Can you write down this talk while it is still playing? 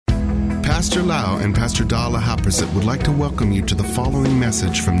Pastor Lau and Pastor Dala Haprasit would like to welcome you to the following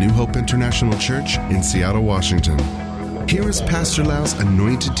message from New Hope International Church in Seattle, Washington. Here is Pastor Lau's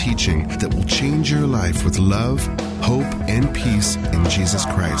anointed teaching that will change your life with love, hope, and peace in Jesus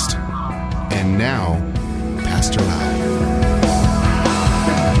Christ. And now, Pastor Lau.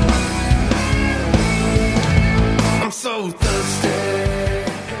 I'm so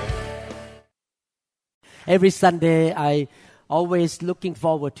thirsty. Every Sunday, I always looking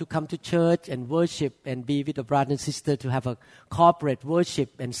forward to come to church and worship and be with the brother and sister to have a corporate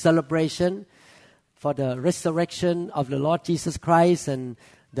worship and celebration for the resurrection of the Lord Jesus Christ and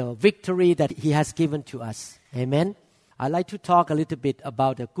the victory that He has given to us. Amen. I'd like to talk a little bit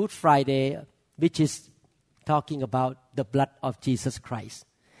about the Good Friday, which is talking about the blood of Jesus Christ.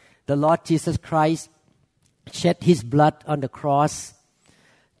 The Lord Jesus Christ shed His blood on the cross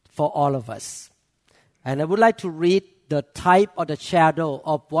for all of us. And I would like to read the type or the shadow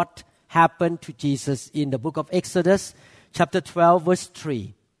of what happened to Jesus in the book of Exodus, chapter 12, verse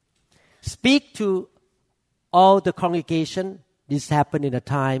 3. Speak to all the congregation. This happened in the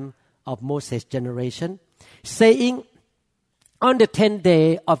time of Moses' generation, saying, on the 10th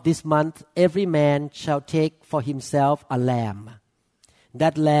day of this month, every man shall take for himself a lamb.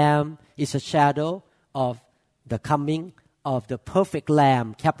 That lamb is a shadow of the coming of the perfect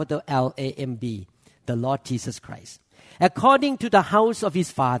lamb, capital L-A-M-B, the Lord Jesus Christ. According to the house of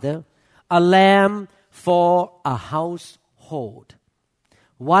his father, a lamb for a household.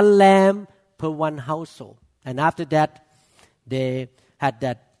 One lamb per one household. And after that, they had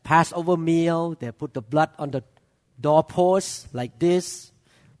that Passover meal. They put the blood on the doorpost like this,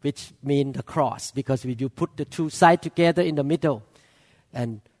 which means the cross. Because if you put the two sides together in the middle,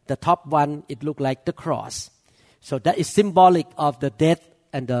 and the top one, it looked like the cross. So that is symbolic of the death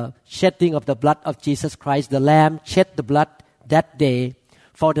and the shedding of the blood of Jesus Christ. The Lamb shed the blood that day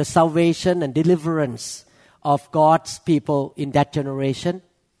for the salvation and deliverance of God's people in that generation.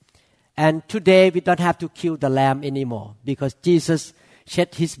 And today we don't have to kill the lamb anymore because Jesus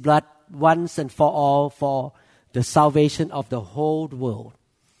shed His blood once and for all for the salvation of the whole world.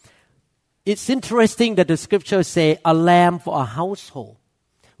 It's interesting that the scriptures say a lamb for a household.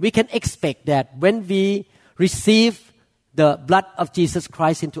 We can expect that when we receive the blood of Jesus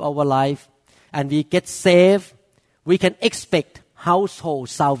Christ into our life and we get saved, we can expect household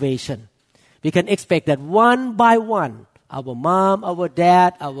salvation. We can expect that one by one, our mom, our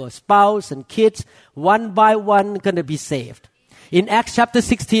dad, our spouse and kids, one by one going to be saved. In Acts chapter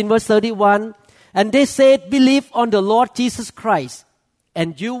 16 verse 31, and they said, believe on the Lord Jesus Christ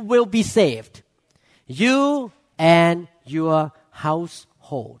and you will be saved, you and your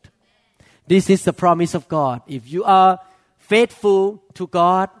household. This is the promise of God. If you are faithful to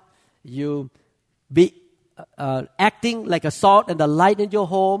God, you be acting like a salt and a light in your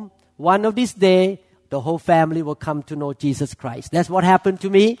home, one of these days, the whole family will come to know Jesus Christ. That's what happened to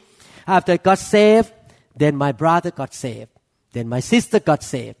me. After I got saved, then my brother got saved. Then my sister got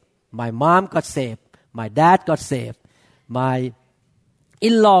saved. My mom got saved. My dad got saved. My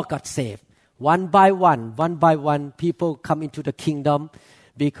in-law got saved. One by one, people come into the kingdom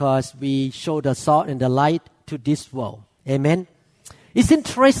because we show the salt and the light to this world. Amen. It's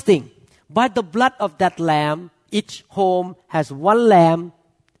interesting. By the blood of that lamb, each home has one lamb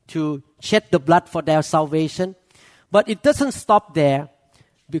to shed the blood for their salvation. But it doesn't stop there,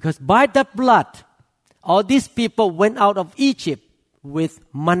 because by that blood, all these people went out of Egypt with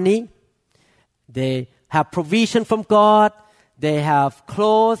money. They have provision from God. They have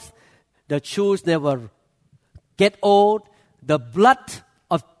clothes. The shoes never get old. The blood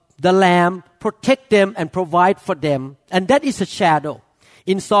of the lamb protect them and provide for them. And that is a shadow.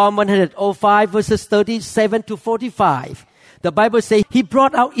 In Psalm 105 verses 37 to 45, the Bible says, He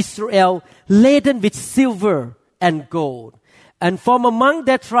brought out Israel laden with silver and gold. And from among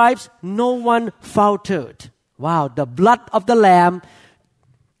their tribes, no one faltered. Wow, the blood of the Lamb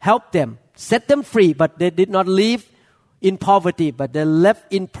helped them, set them free, but they did not live in poverty, but they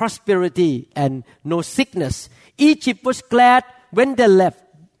left in prosperity and no sickness. Egypt was glad when they left,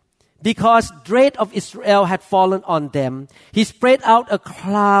 because dread of Israel had fallen on them. He spread out a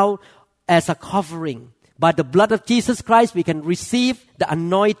cloud as a covering. By the blood of Jesus Christ, we can receive the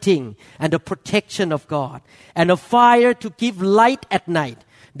anointing and the protection of God, and a fire to give light at night.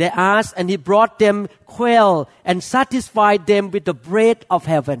 They asked, and He brought them quail and satisfied them with the bread of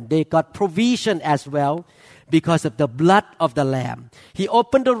heaven. They got provision as well because of the blood of the Lamb. He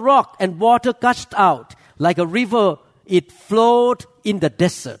opened the rock and water gushed out like a river. It flowed in the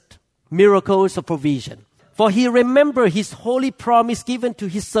desert. Miracles of provision. For He remembered His holy promise given to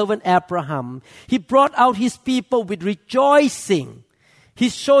His servant Abraham. He brought out His people with rejoicing.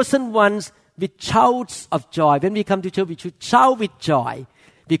 His chosen ones with shouts of joy. When we come to church, we should shout with joy.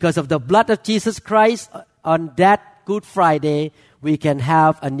 Because of the blood of Jesus Christ, on that Good Friday, we can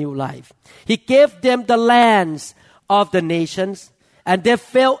have a new life. He gave them the lands of the nations, and they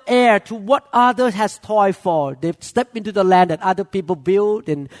fell heir to what others has toiled for. They step into the land that other people build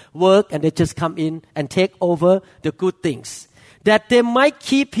and work, and they just come in and take over the good things. That they might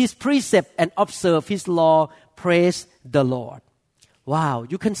keep His precept and observe His law. Praise the Lord. Wow,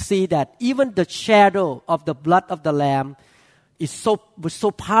 you can see that even the shadow of the blood of the Lamb was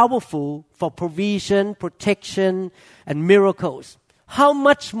so powerful for provision, protection, and miracles. How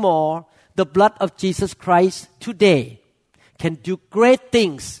much more the blood of Jesus Christ today can do great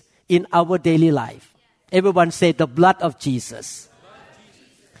things in our daily life. Everyone say the blood of Jesus.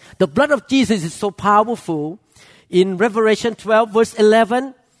 The blood of Jesus is so powerful. In Revelation 12 verse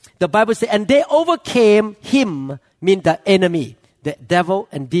 11, the Bible says, and they overcame him, mean the enemy, the devil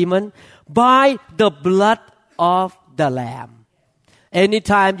and demon, by the blood of the Lamb.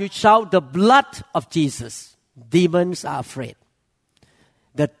 Anytime you shout the blood of Jesus, demons are afraid.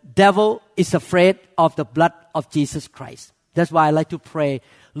 The devil is afraid of the blood of Jesus Christ. That's why I like to pray,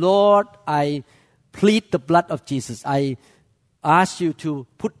 Lord, I plead the blood of Jesus. I ask you to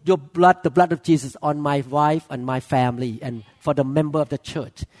put your blood, the blood of Jesus, on my wife and my family and for the member of the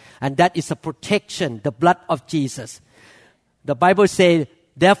church. And that is a protection, the blood of Jesus. The Bible says,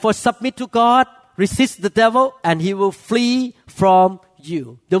 therefore submit to God, resist the devil, and he will flee from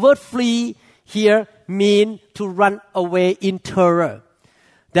you. The word flee here means to run away in terror.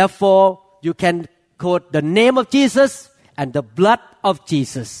 Therefore, you can quote the name of Jesus and the blood of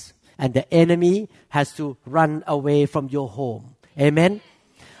Jesus, and the enemy has to run away from your home. Amen?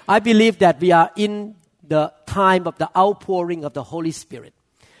 I believe that we are in the time of the outpouring of the Holy Spirit.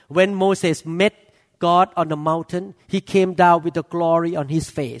 When Moses met God on the mountain, he came down with the glory on his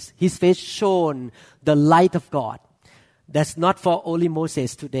face. His face shone the light of God. That's not for only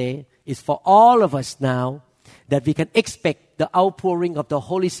Moses today. It's for all of us now that we can expect the outpouring of the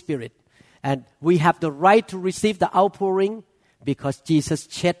Holy Spirit. And we have the right to receive the outpouring because Jesus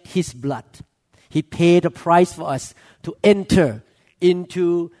shed His blood. He paid a price for us to enter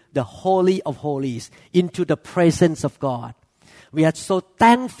into the Holy of Holies, into the presence of God. We are so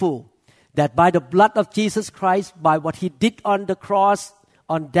thankful that by the blood of Jesus Christ, by what He did on the cross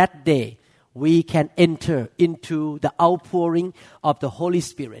on that day, we can enter into the outpouring of the Holy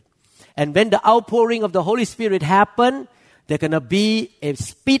Spirit. And when the outpouring of the Holy Spirit happens, there's going to be a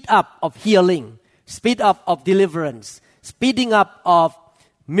speed up of healing, speed up of deliverance, speeding up of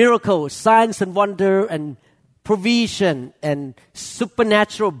miracles, signs and wonder, and provision and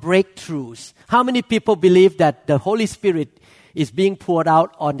supernatural breakthroughs. How many people believe that the Holy Spirit is being poured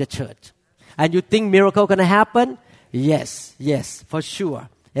out on the church? And you think miracle going to happen? Yes, for sure.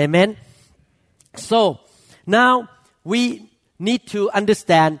 Amen. So now we need to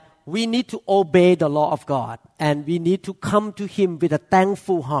understand, we need to obey the law of God, and we need to come to Him with a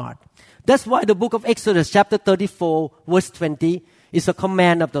thankful heart. That's why the book of Exodus chapter 34 verse 20 is a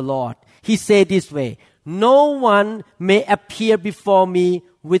command of the Lord. He said this way, no one may appear before me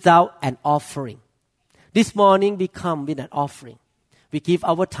without an offering. This morning we come with an offering. We give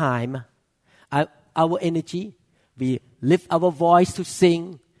our time, our energy. We lift our voice to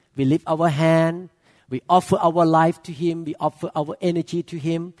sing. We lift our hand. We offer our life to Him. We offer our energy to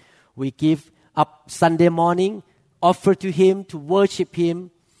Him. We give up Sunday morning, offer to Him, to worship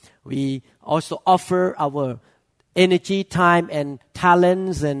Him. We also offer our energy, time, and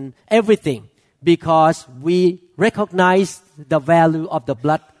talents and everything because we recognize the value of the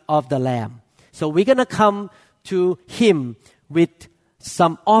blood of the Lamb. So we're going to come to Him with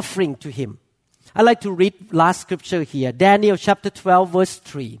some offering to Him. I'd like to read last scripture here, Daniel chapter 12 verse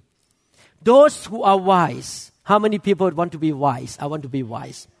 3. Those who are wise, how many people want to be wise? I want to be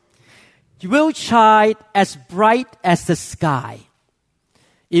wise. You will shine as bright as the sky.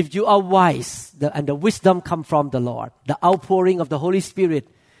 If you are wise, and the wisdom comes from the Lord, the outpouring of the Holy Spirit,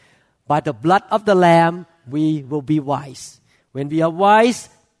 by the blood of the Lamb, we will be wise. When we are wise,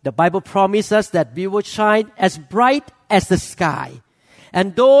 the Bible promises us that we will shine as bright as the sky.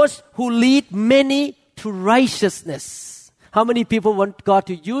 And those who lead many to righteousness. How many people want God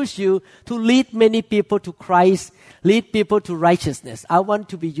to use you to lead many people to Christ, lead people to righteousness? I want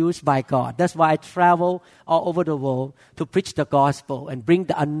to be used by God. That's why I travel all over the world to preach the gospel and bring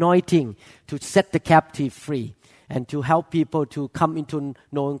the anointing to set the captive free and to help people to come into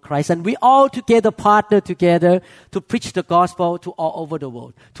knowing Christ. And we all together partner together to preach the gospel to all over the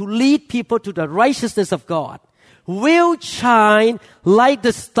world, to lead people to the righteousness of God. Will shine like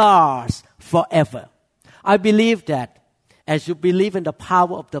the stars forever. I believe that. as you believe in the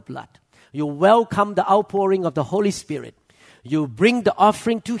power of the blood. You welcome the outpouring of the Holy Spirit. You bring the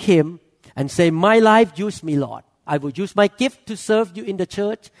offering to Him and say, my life, use me, Lord. I will use my gift to serve you in the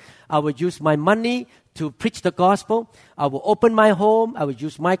church. I will use my money to preach the gospel. I will open my home. I will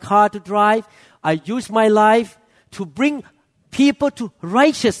use my car to drive. I use my life to bring people to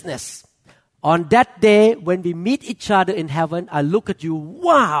righteousness. On that day, when we meet each other in heaven, I look at you,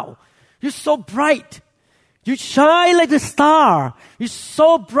 wow, you're so bright. You shine like a star. You're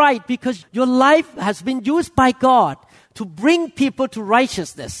so bright because your life has been used by God to bring people to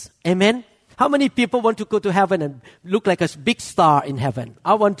righteousness. Amen? How many people want to go to heaven and look like a big star in heaven?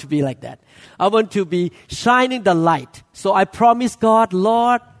 I want to be like that. I want to be shining the light. So I promise God,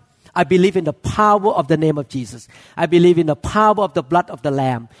 Lord, I believe in the power of the name of Jesus. I believe in the power of the blood of the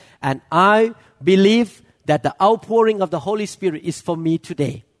Lamb. And I believe that the outpouring of the Holy Spirit is for me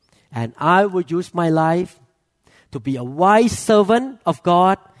today. And I will use my life to be a wise servant of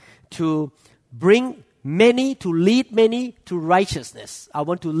God, to bring many, to lead many to righteousness. I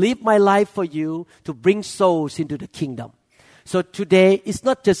want to live my life for you to bring souls into the kingdom. So today, it's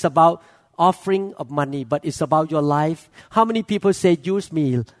not just about offering of money, but it's about your life. How many people say, use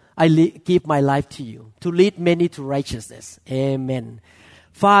me, I give my life to you, to lead many to righteousness? Amen.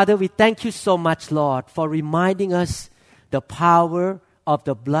 Father, we thank you so much, Lord, for reminding us the power of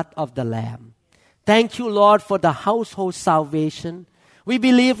the blood of the Lamb. Thank you, Lord, for the household salvation. We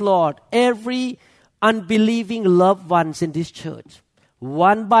believe, Lord, every unbelieving loved ones in this church,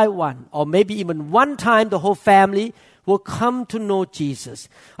 one by one, or maybe even one time, the whole family will come to know Jesus.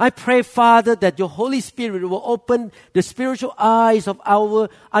 I pray, Father, that your Holy Spirit will open the spiritual eyes of our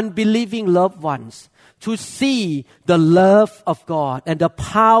unbelieving loved ones to see the love of God and the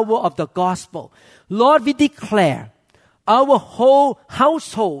power of the gospel. Lord, we declare our whole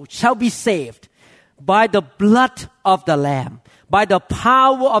household shall be saved by the blood of the Lamb, by the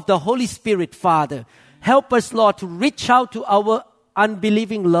power of the Holy Spirit, Father. Help us, Lord, to reach out to our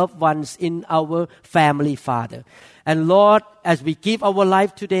unbelieving loved ones in our family, Father. And Lord, as we give our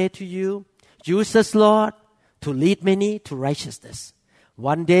life today to you, use us, Lord, to lead many to righteousness.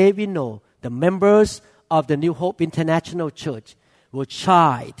 One day we know the members of the New Hope International Church will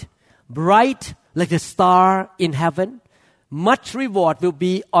shine bright like a star in heaven. Much reward will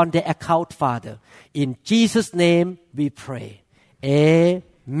be on their account, Father. In Jesus' name we pray.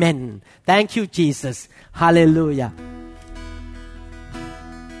 Amen. Thank you, Jesus. Hallelujah.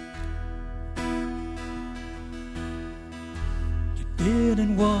 You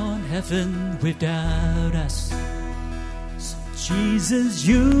didn't want heaven without us. So Jesus,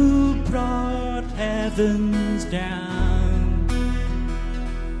 you brought heavens down.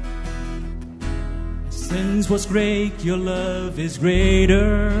 Sins was great, your love is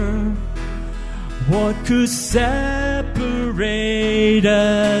greater. What could separate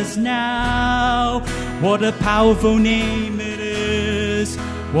us now? What a powerful name it is.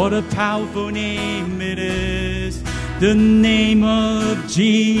 What a powerful name it is. The name of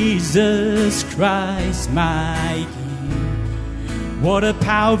Jesus Christ, my King. What a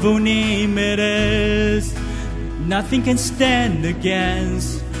powerful name it is. Nothing can stand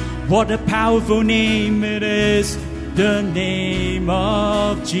against. What a powerful name it is, the name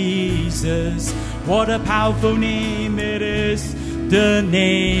of Jesus. What a powerful name it is, the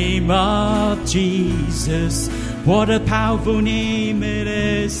name of Jesus. What a powerful name it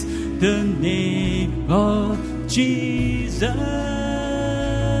is, the name of Jesus.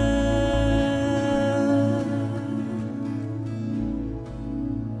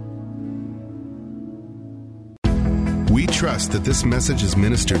 We trust that this message is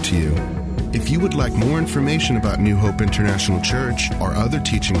ministered to you. If you would like more information about New Hope International Church or other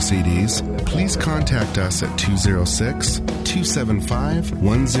teaching CDs, please contact us at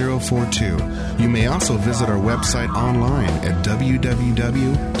 206-275-1042. You may also visit our website online at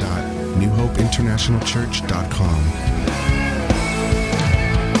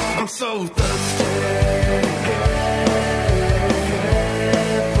www.newhopeinternationalchurch.com. I'm so thirsty.